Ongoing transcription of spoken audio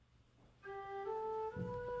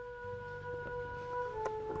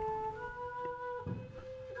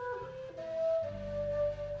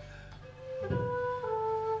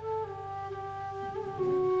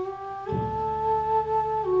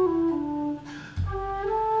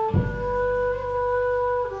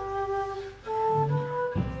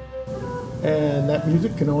that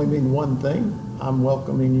music can only mean one thing. I'm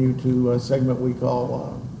welcoming you to a segment we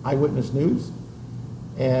call Eyewitness News.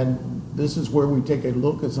 And this is where we take a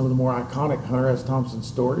look at some of the more iconic Hunter S. Thompson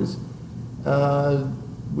stories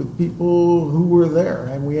with people who were there.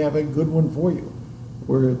 And we have a good one for you.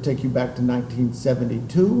 We're going to take you back to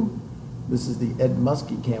 1972. This is the Ed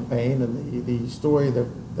Muskie campaign, and the story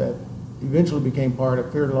that eventually became part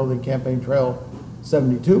of Fear and Loathing Campaign Trail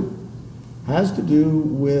 72 has to do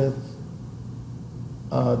with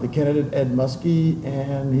the candidate Ed Muskie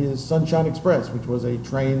and his Sunshine Express, which was a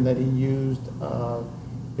train that he used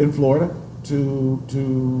in Florida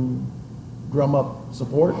to drum up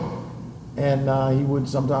support. And he would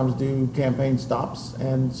sometimes do campaign stops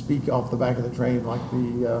and speak off the back of the train like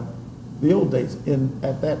the old days.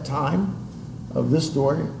 At that time of this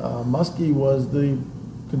story, Muskie was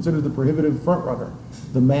considered the prohibitive front runner,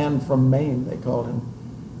 the man from Maine, they called him.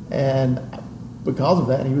 And because of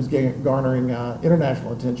that, he was garnering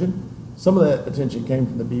international attention. Some of that attention came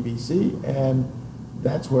from the BBC, and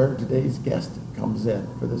that's where today's guest comes in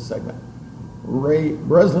for this segment. Ray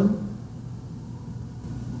Breslin,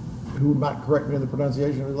 who might correct me in the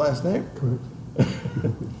pronunciation of his last name. Correct.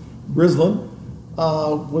 Breslin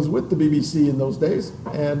was with the BBC in those days.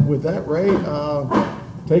 And with that, Ray,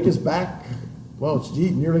 take us back, well, it's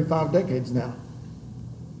nearly 5 decades now.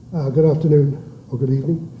 Good afternoon or good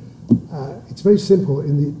evening. It's very simple.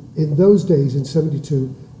 In those days, in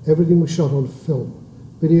 72, everything was shot on film.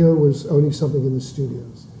 Video was only something in the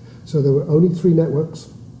studios. So there were only 3 networks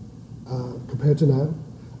compared to now.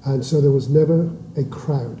 And so there was never a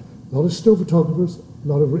crowd. Not of still photographers,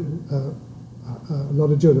 not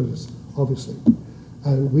of journalists, obviously.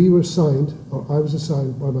 And we were assigned, or I was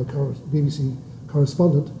assigned by my BBC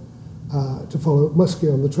correspondent to follow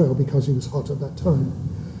Muskie on the trail because he was hot at that time.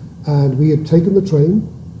 And we had taken the train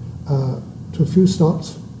to a few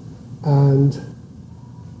stops, and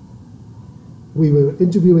we were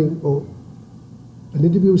interviewing, or an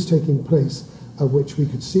interview was taking place at which we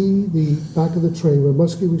could see the back of the train where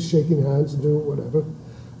Muskie was shaking hands and doing whatever.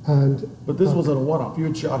 But this wasn't a one-off. You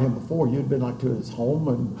had shot him before. You'd been like to his home,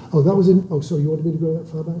 and that was in. Oh, so you wanted me to go that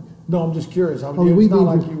far back? No, I'm just curious. No, we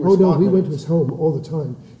went to his home all the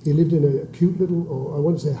time. He lived in a cute little, or I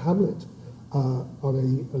want to say, hamlet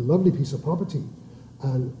on a lovely piece of property.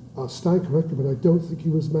 And stand corrected, but I don't think he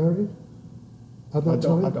was married at that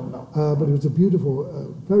time. I don't know. But it was a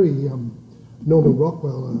beautiful, very Norman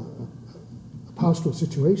Rockwell pastoral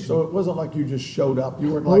situation. So it wasn't like you just showed up.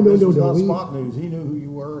 You weren't not spot news. He knew who you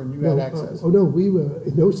were, and you had access. We were,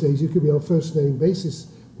 in those days, you could be on a first name basis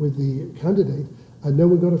with the candidate, and no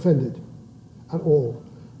one got offended at all.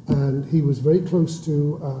 And he was very close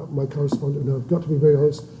to my correspondent, and I've got to be very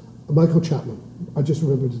honest, Michael Chapman. I just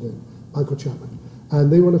remembered his name, Michael Chapman. And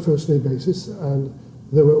they were on a first name basis, and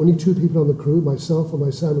there were only 2 people on the crew, myself and my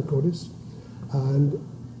sound recordist. And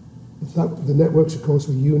the networks, of course,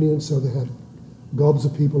 were unions, so they had gobs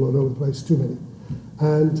of people all over the place, too many.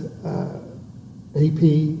 And AP,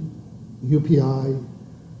 UPI,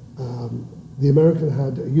 the American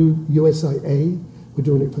had USIA, were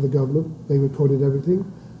doing it for the government. They recorded everything.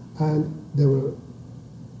 And there were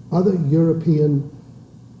other European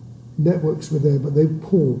networks were there, but they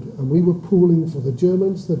pooled, and we were pooling for the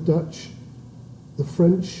Germans, the Dutch, the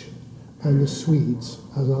French, and the Swedes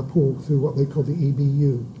as our pool through what they called the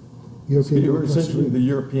EBU. European. So you were essentially the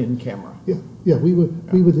European camera. Yeah. We were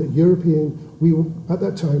the European. We were at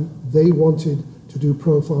that time. They wanted to do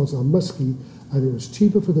profiles on Muskie, and it was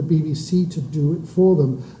cheaper for the BBC to do it for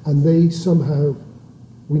them, and they somehow,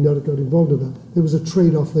 we never got involved in that. There was a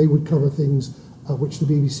trade-off. They would cover things which the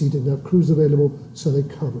BBC didn't have crews available, so they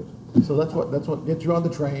covered. So that's what gets you on the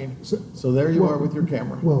train. So there you are with your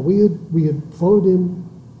camera. Well, we had followed him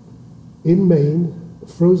in Maine,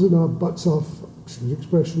 frozen our butts off, excuse the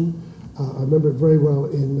expression. I remember it very well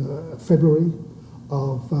in February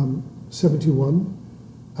of 71,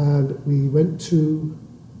 and we went to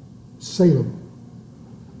Salem,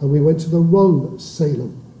 and we went to the wrong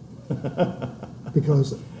Salem.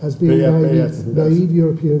 Because as being naive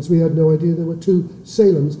Europeans, we had no idea there were 2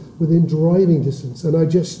 Salems within driving distance. And I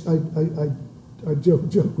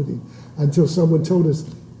joke with you until someone told us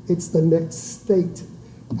it's the next state.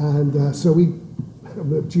 And so we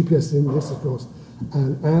GPS in this, of course.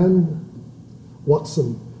 And Anne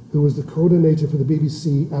Watson, who was the coordinator for the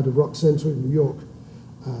BBC out of Rock Centre in New York,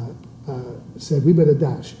 said we better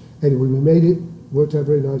dash. Anyway, we made it, worked out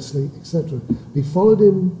very nicely, etc. We followed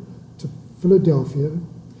him to Philadelphia,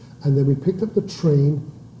 and then we picked up the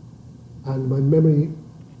train, and my memory,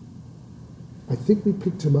 I think we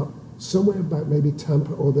picked him up somewhere about maybe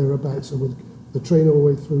Tampa or thereabouts, and with the train all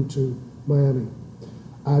the way through to Miami.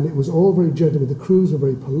 And it was all very gentle. The crews were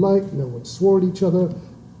very polite. No one swore at each other.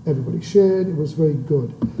 Everybody shared. It was very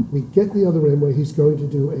good. We get the other end where he's going to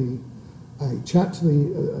do a chat to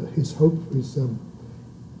his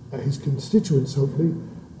constituents, hopefully.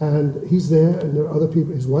 And he's there, and there are other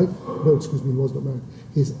people. His wife, no, excuse me, he was not married.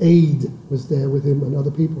 His aide was there with him and other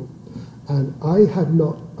people. And I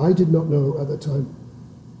did not know at the time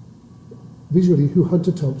visually who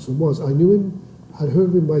Hunter Thompson was. I knew him, I'd heard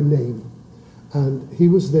of him by name. And he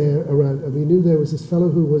was there around, and we knew there was this fellow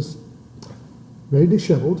who was very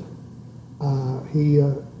disheveled. He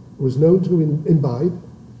was known to imbibe,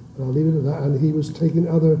 and I'll leave it at that, and he was taking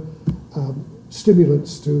other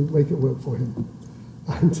stimulants to make it work for him.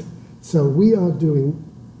 And so we are doing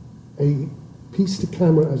a piece to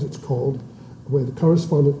camera, as it's called, where the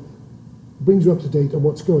correspondent brings you up to date on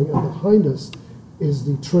what's going on. And behind us is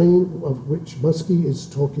the train of which Muskie is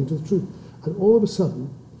talking to the truth. And all of a sudden...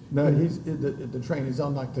 No, the train is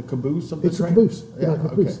on like the caboose of the it's train? It's a caboose, Yeah, like a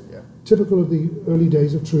caboose. okay, yeah. Typical of the early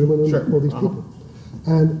days of Truman and Sure, all these people.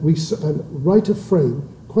 And right of frame,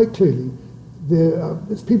 quite clearly,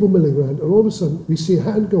 there's people milling around, and all of a sudden we see a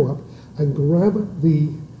hand go up and grab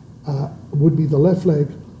would be the left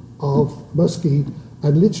leg of Muskie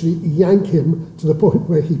and literally yank him to the point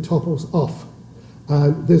where he topples off.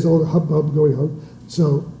 And there's all the hubbub going on.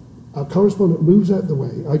 So our correspondent moves out the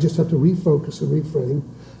way. I just have to refocus and reframe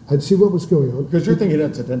and see what was going on. Because you're thinking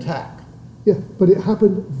it's an attack. Yeah, but it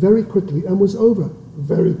happened very quickly and was over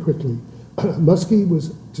very quickly. Muskie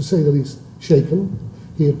was, to say the least, shaken.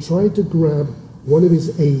 He had tried to grab one of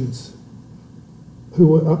his aides who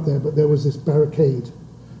were up there, but there was this barricade.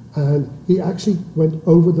 And he actually went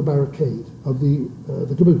over the barricade of the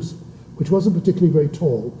caboose, which wasn't particularly very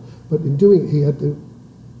tall, but in doing it, he had to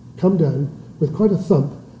come down with quite a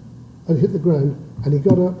thump and hit the ground, and he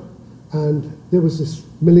got up, and there was this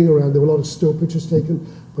milling around. There were a lot of still pictures taken,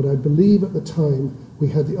 but I believe at the time we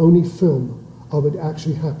had the only film of it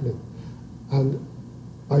actually happening. And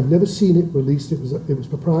I've never seen it released. It was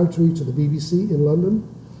proprietary to the BBC in London.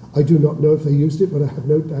 I do not know if they used it, but I have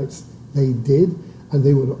no doubts they did. And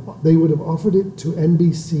they would have offered it to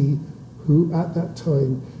NBC, who at that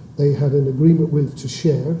time they had an agreement with to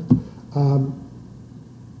share.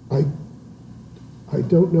 I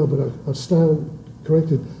don't know, but I'll stand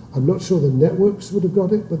corrected. I'm not sure the networks would have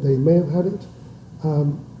got it, but they may have had it.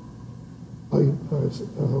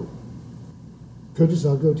 Curtis,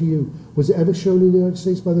 I'll go to you. Was it ever shown in the United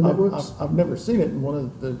States by the networks? I've never seen it in one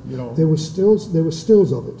of the, There were stills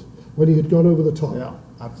of it when he had gone over the top. Yeah,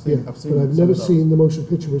 I've seen but some I've of never those. seen the motion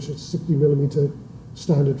picture, which is 60mm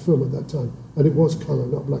standard film at that time. And it was colour,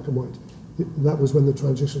 not black and white. That was when the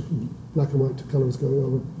transition from black and white to colour was going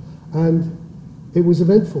over. And it was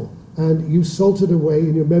eventful. And you salted away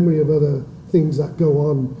in your memory of other things that go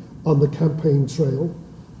on the campaign trail,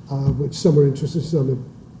 which some are interested, some are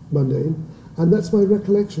mundane. And that's my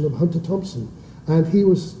recollection of Hunter Thompson. And he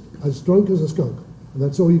was as drunk as a skunk. And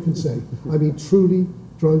that's all you can say. I mean, truly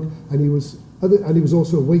drunk. And he was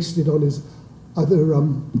also wasted on his other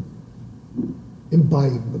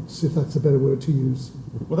imbibements, if that's a better word to use.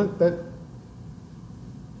 Well,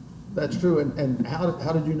 that's true. And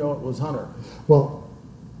how did you know it was Hunter? Well,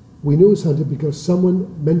 we knew it was Hunter because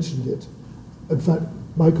someone mentioned it. In fact,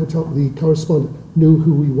 Michael Top, the correspondent, knew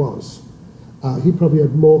who he was. He probably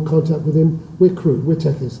had more contact with him. We're crew, we're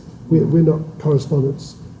techies. We're not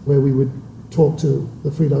correspondents where we would talk to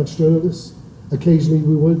the freelance journalists. Occasionally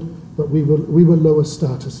we would, but we were lower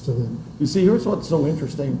status to them. You see, here's what's so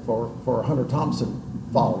interesting for Hunter Thompson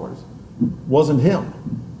followers. Wasn't him.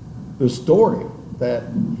 The story that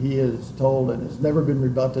he is told and has never been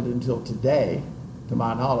rebutted until today, to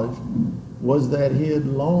my knowledge, was that he had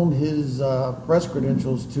loaned his press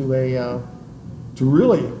credentials to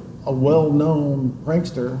really a well-known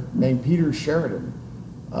prankster named Peter Sheridan.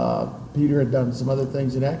 Peter had done some other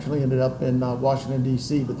things and actually ended up in Washington,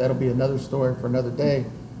 D.C., but that'll be another story for another day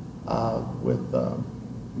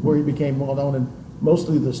where he became well-known. And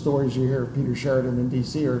mostly the stories you hear of Peter Sheridan in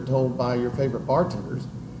D.C. are told by your favorite bartenders.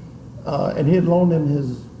 And he had loaned him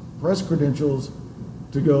his press credentials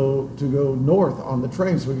to go north on the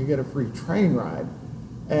train so he could get a free train ride.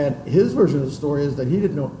 And his version of the story is that he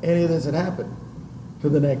didn't know any of this had happened to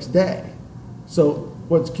the next day. So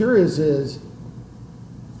what's curious is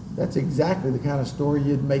that's exactly the kind of story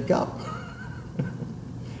you'd make up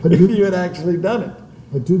if you had actually done it.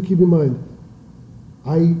 But do keep in mind,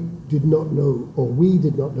 I did not know, or we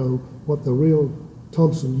did not know, what the real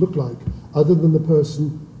Thompson looked like, other than the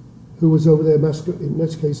person who was over there, in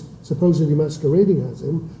this case, supposedly masquerading as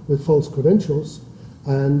him with false credentials.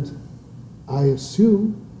 And I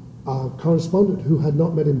assume our correspondent, who had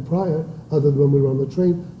not met him prior, other than when we were on the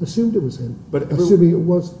train, assumed it was him, But assuming it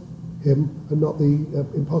was him and not the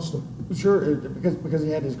imposter. Sure, because he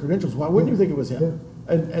had his credentials. Why wouldn't you think it was him?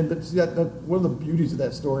 And one of the beauties of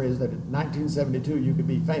that story is that in 1972 you could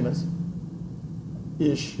be famous-ish,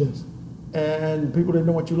 Yes. and people didn't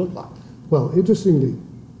know what you looked like. Well, interestingly,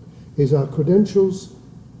 is our credentials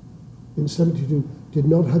in 72 did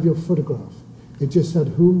not have your photograph. It just had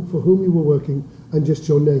for whom you were working and just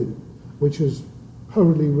your name, which was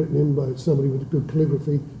hurriedly written in by somebody with good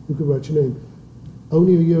calligraphy who could write your name.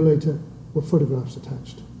 Only a year later were photographs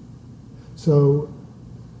attached. So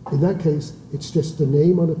in that case, it's just the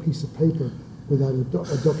name on a piece of paper without a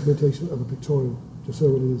documentation of a pictorial, just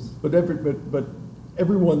so it is. But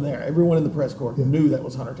everyone there, everyone in the press corps Yeah. knew that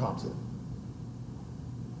was Hunter Thompson.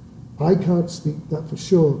 I can't speak that for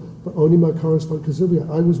sure, but only my correspondent, because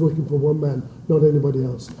I was working for one man, not anybody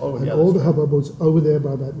else. Oh, and yeah, all that's the hubbub was over there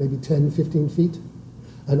by about maybe 10, 15 feet.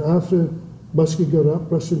 And after Muskie got up,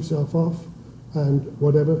 brushed himself off, and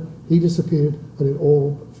whatever, he disappeared, and it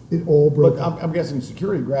all broke But up. I'm guessing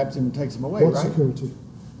security grabs him and takes him away, What right? security?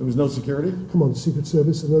 There was no security? Come on, Secret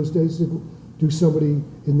Service in those days didn't do somebody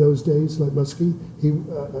in those days like Muskie. He,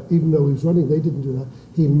 even though he was running, they didn't do that.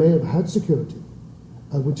 He may have had security,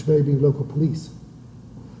 which may be local police,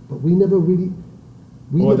 but we never really.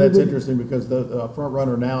 Well, that's interesting because the front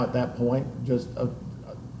runner now at that point, just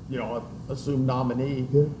assumed nominee.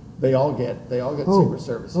 Yeah. They all get Secret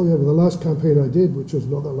Service. Oh yeah, well the last campaign I did, which was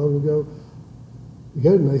not that long ago,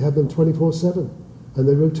 again they have them 24/7, and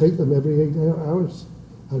they rotate them every 8 hours,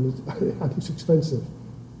 and it's expensive.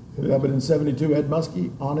 Yeah, but in '72, Ed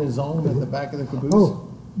Muskie on his own at the back of the caboose. Oh,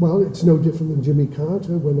 well, it's no different than Jimmy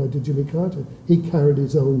Carter. When I did Jimmy Carter, he carried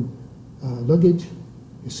his own luggage,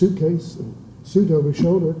 his suitcase, and suit over his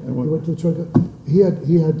shoulder. And what- He went to the trunk. He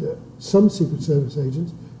had some Secret Service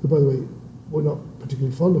agents, who, by the way, were not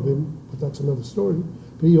particularly fond of him, but that's another story.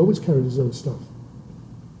 But he always carried his own stuff.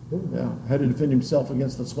 Yeah, had to defend himself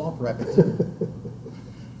against the swamp rabbit.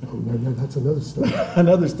 Oh, no, that's another story.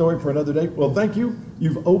 Another story for another day. Well, thank you.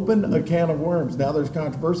 You've opened a can of worms. Now there's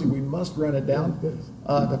controversy. We must run it down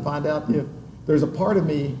to find out if there's a part of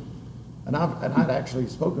me, and I'd actually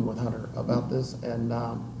spoken with Hunter about this and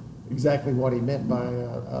exactly what he meant by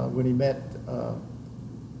when he met.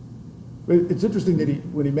 It's interesting that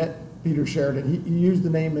when he met Peter Sheridan, he used the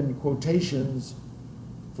name in quotations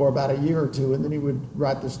for about a year or two, and then he would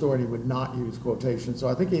write the story and he would not use quotations. So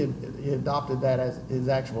I think he adopted that as his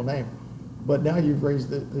actual name. But now you've raised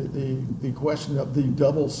the question of the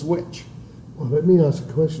double switch. Well, let me ask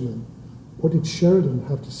a question then. What did Sheridan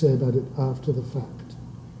have to say about it after the fact?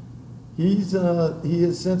 He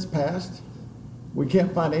has since passed. We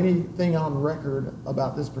can't find anything on record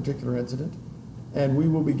about this particular incident. And we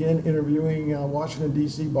will begin interviewing Washington,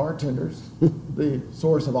 D.C. bartenders, the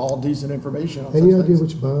source of all decent information on Any such idea things.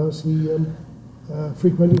 which bars he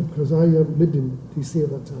frequented? Because I lived in D.C. at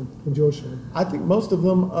that time, in Georgetown. I think most of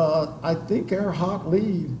them, I think our hot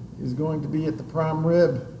lead is going to be at the Prime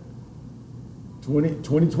Rib,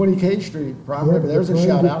 2020 K Street, Prime Rib. but There's the a Prime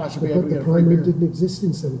shout Rib- out. I should be able to the get a free Prime Rib beer. didn't exist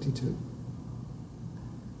in 72.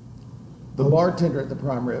 The bartender at the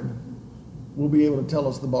Prime Rib will be able to tell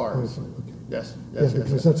us the Oh, bars. fine, okay. Yes, Yeah, yes, yes,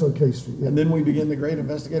 because yes. that's on K Street. Yeah. And then we begin the great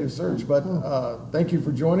investigative search. But thank you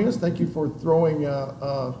for joining us. Thank you for throwing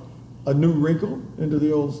a new wrinkle into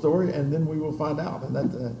the old story, and then we will find out.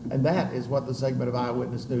 And that is what the segment of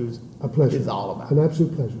Eyewitness News A pleasure. is all about. An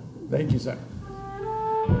absolute pleasure. Thank you, sir.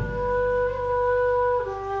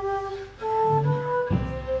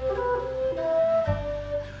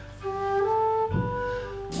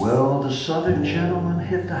 Well, the Southern gentleman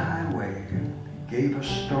hit the highway, gave us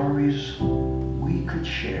stories we could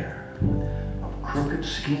share of crooked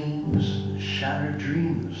schemes and shattered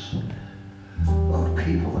dreams of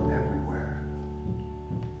people everywhere.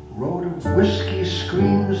 Road of whiskey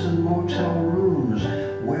screams and motel rooms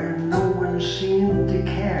where no one seemed to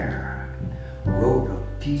care. Road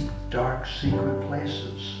of deep, dark, secret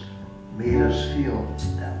places made us feel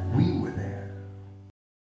that we were there.